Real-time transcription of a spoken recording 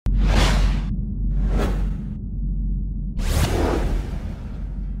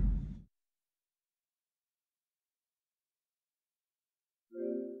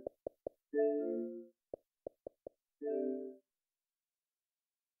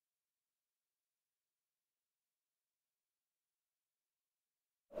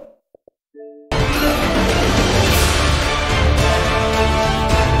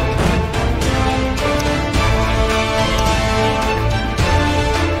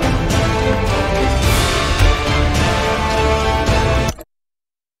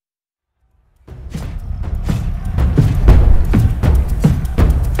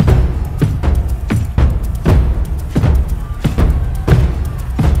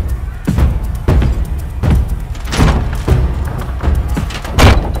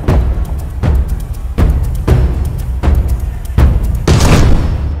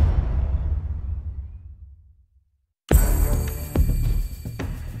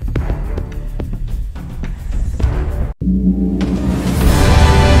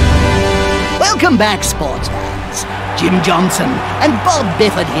Welcome back, sports fans. Jim Johnson and Bob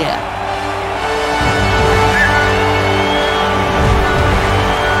Bifford here.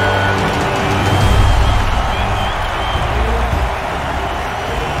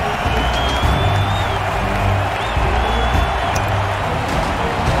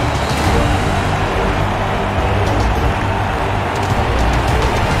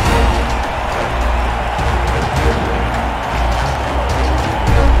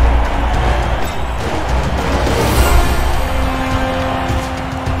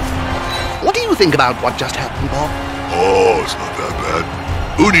 Think about what just happened, Bob? Oh, it's not that bad.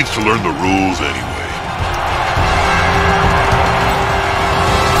 Who needs to learn the rules anyway?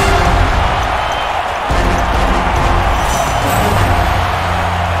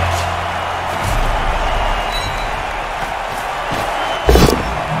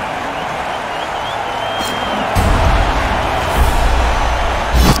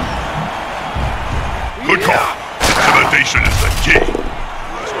 Good call. Intimidation is the key.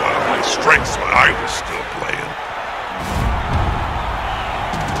 Strengths when I was still playing.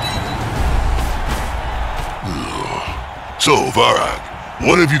 So, Varag,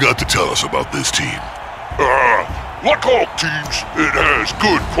 what have you got to tell us about this team? Like all teams, it has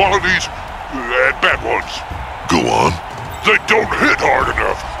good qualities and bad ones. Go on. They don't hit hard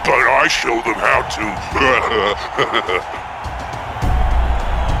enough, but I show them how to.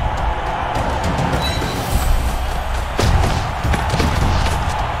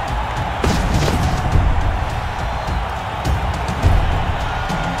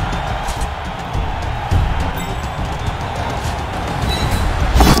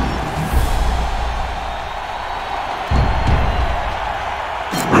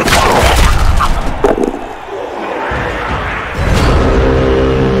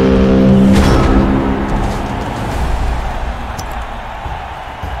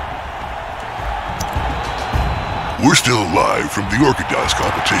 We're still live from the Orchidice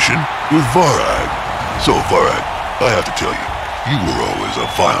competition with Varag. So, Varag, I have to tell you, you were always a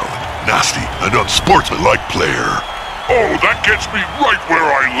violent, nasty, and unsportsmanlike player. Oh, that gets me right where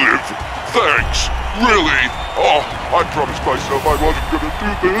I live. Thanks. Really? Oh, I promised myself I wasn't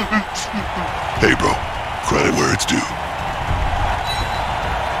gonna do this. Hey, bro. Credit where it's due.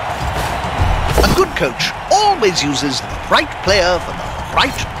 A good coach always uses the right player for the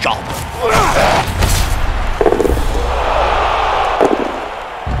right job.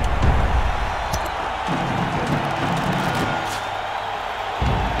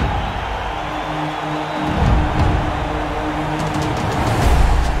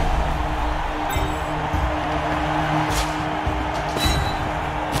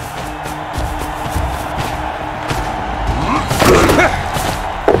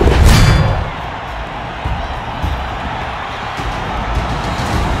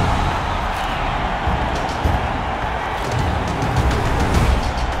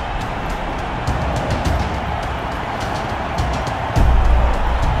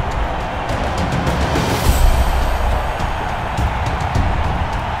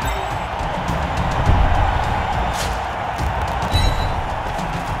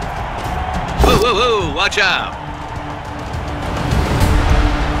 Whoa, watch out!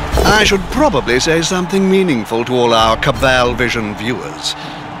 I should probably say something meaningful to all our Cabal Vision viewers.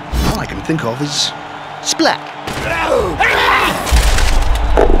 All I can think of is splat.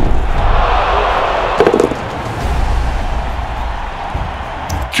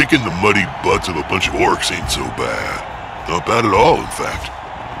 Kicking the muddy butts of a bunch of orcs ain't so bad. Not bad at all, in fact.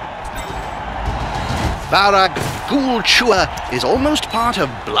 Varag Ghoul Chewer is almost part of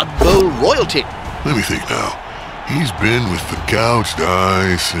Blood Bowl royalty. Let me think now. He's been with the Gouged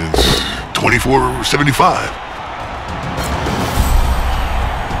Eye since 2475.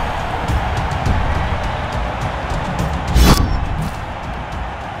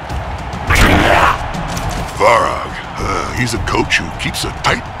 Varag. He's a coach who keeps a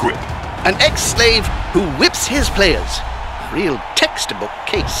tight grip. An ex-slave who whips his players. A real textbook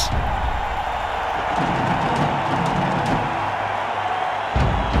case.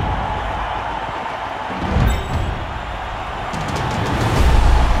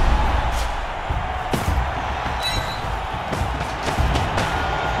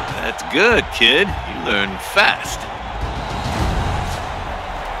 That's good, kid. You learn fast.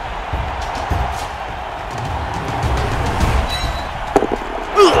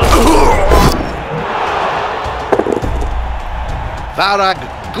 Varag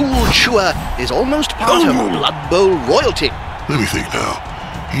Ghoul Chewer is almost part of Blood Bowl royalty. Let me think now.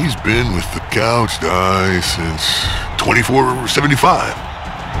 He's been with the Gouged Eye since 2475.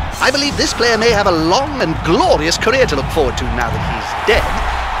 I believe this player may have a long and glorious career to look forward to now that he's dead.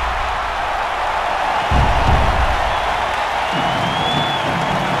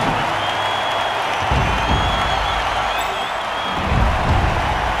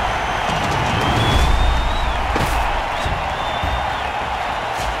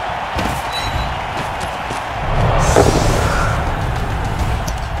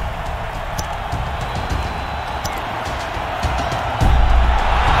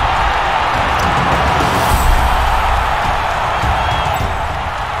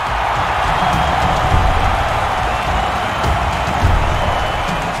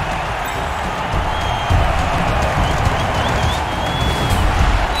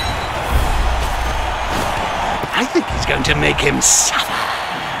 I think he's going to make him suffer.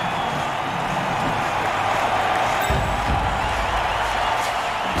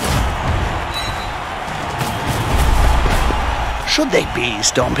 Should they be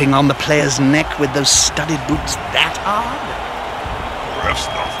stomping on the player's neck with those studded boots that hard? Ref's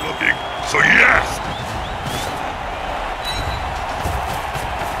not looking, so yes!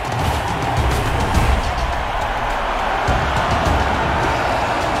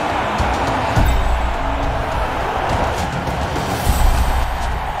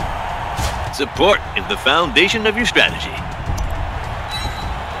 Support is the foundation of your strategy.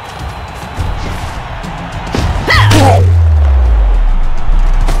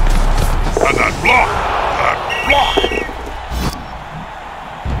 And that block! That block!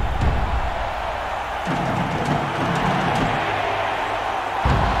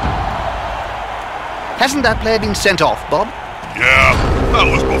 Hasn't that player been sent off, Bob? Yeah, that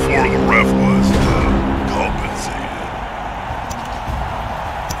was before the ref was compensated.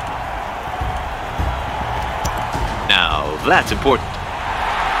 Now, that's important.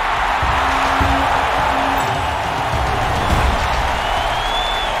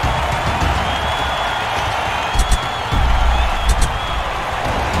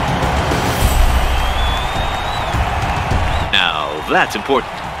 Now, that's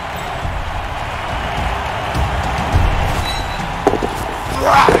important.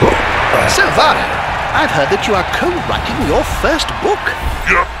 So, Varag, I've heard that you are co-writing your first book.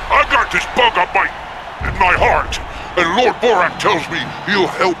 Yeah, I got this bug up in my heart, and Lord Borak tells me he'll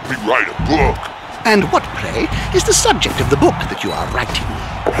help me write a book. And what, pray, is the subject of the book that you are writing?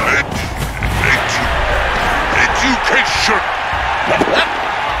 Education!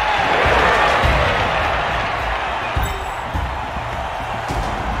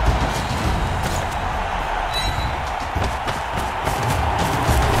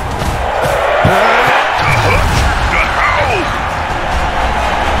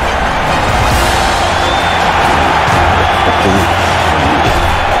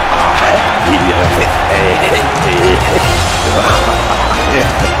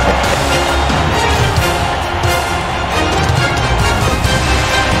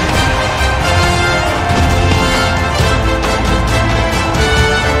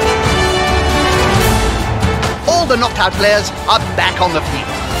 All the knocked out players are back on the field.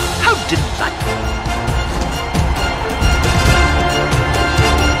 How delightful.